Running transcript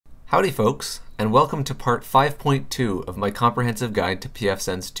Howdy folks, and welcome to part 5.2 of my comprehensive guide to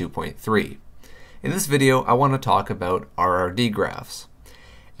pfSense 2.3. In this video, I want to talk about RRD graphs.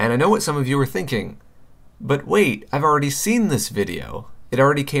 And I know what some of you are thinking, but wait, I've already seen this video. It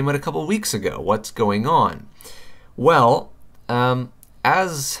already came out a couple weeks ago. What's going on? Well,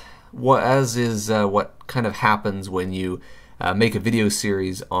 as is what kind of happens when you make a video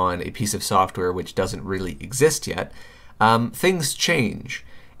series on a piece of software which doesn't really exist yet, things change.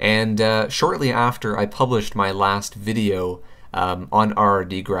 And shortly after I published my last video on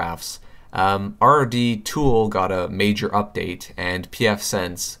RRD graphs, RRD tool got a major update, and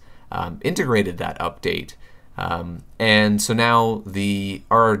pfSense integrated that update. And so now the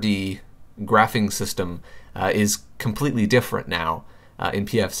RRD graphing system is completely different now in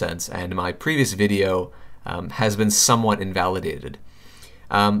pfSense, and my previous video has been somewhat invalidated.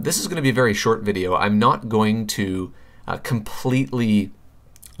 This is going to be a very short video. I'm not going to completely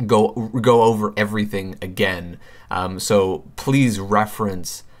go over everything again, so please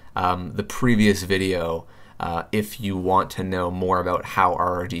reference the previous video if you want to know more about how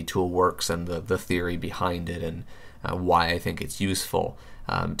RRD tool works and the theory behind it and why I think it's useful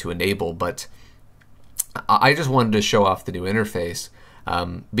to enable. But I just wanted to show off the new interface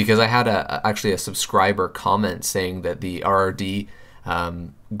because I had actually a subscriber comment saying that the RRD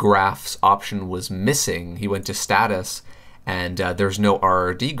graphs option was missing. He went to status and there's no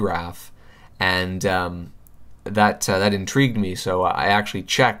RRD graph, and that intrigued me, so I actually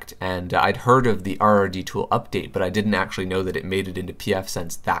checked, and I'd heard of the RRD tool update, but I didn't actually know that it made it into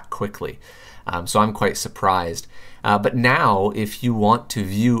pfSense that quickly. So I'm quite surprised. But now, if you want to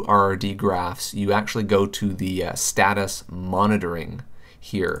view RRD graphs, you actually go to the status monitoring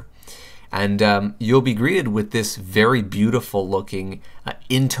here. And you'll be greeted with this very beautiful looking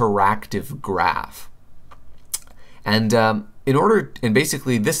interactive graph. And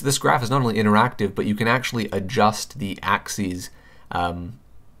basically this graph is not only interactive, but you can actually adjust the axes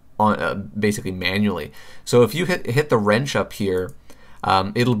basically manually. So if you hit the wrench up here,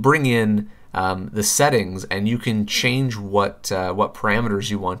 it'll bring in the settings, and you can change what parameters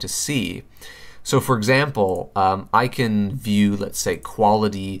you want to see. So for example, I can view, let's say,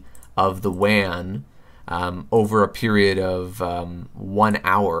 quality of the WAN over a period of 1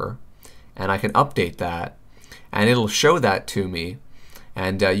 hour, and I can update that, and it'll show that to me.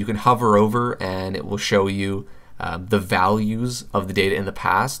 And you can hover over and it will show you the values of the data in the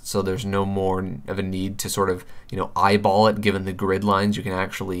past, so there's no more of a need to sort of eyeball it given the grid lines. You can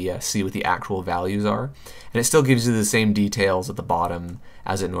actually see what the actual values are, and it still gives you the same details at the bottom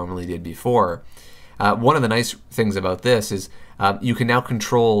as it normally did before. One of the nice things about this is you can now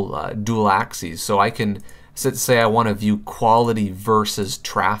control dual axes, so I can say I want to view quality versus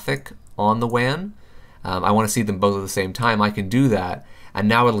traffic on the WAN. I want to see them both at the same time. I can do that, and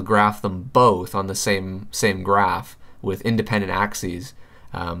now it'll graph them both on the same graph with independent axes,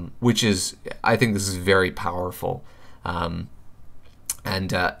 which is, I think this is very powerful, and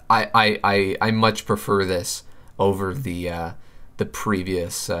I much prefer this over the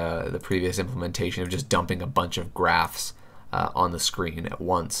previous implementation of just dumping a bunch of graphs on the screen at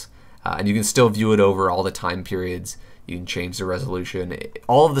once. And you can still view it over all the time periods. You can change the resolution.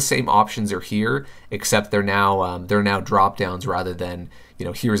 All of the same options are here, except they're now drop downs rather than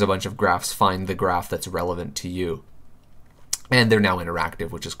here's a bunch of graphs, find the graph that's relevant to you. And they're now interactive,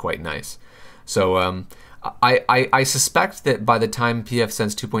 which is quite nice. So I suspect that by the time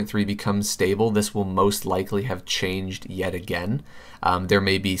pfSense 2.3 becomes stable, this will most likely have changed yet again. There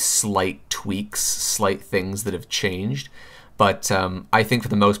may be slight tweaks, slight things that have changed. But I think for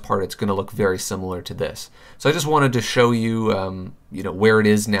the most part, it's going to look very similar to this. So I just wanted to show you, where it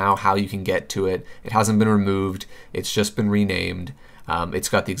is now, how you can get to it. It hasn't been removed. It's just been renamed. It's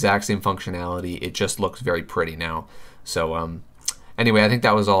got the exact same functionality. It just looks very pretty now. So anyway, I think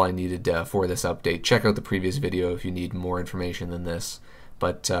that was all I needed for this update. Check out the previous video if you need more information than this.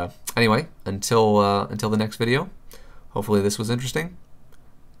 But anyway, until the next video, hopefully this was interesting.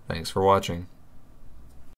 Thanks for watching.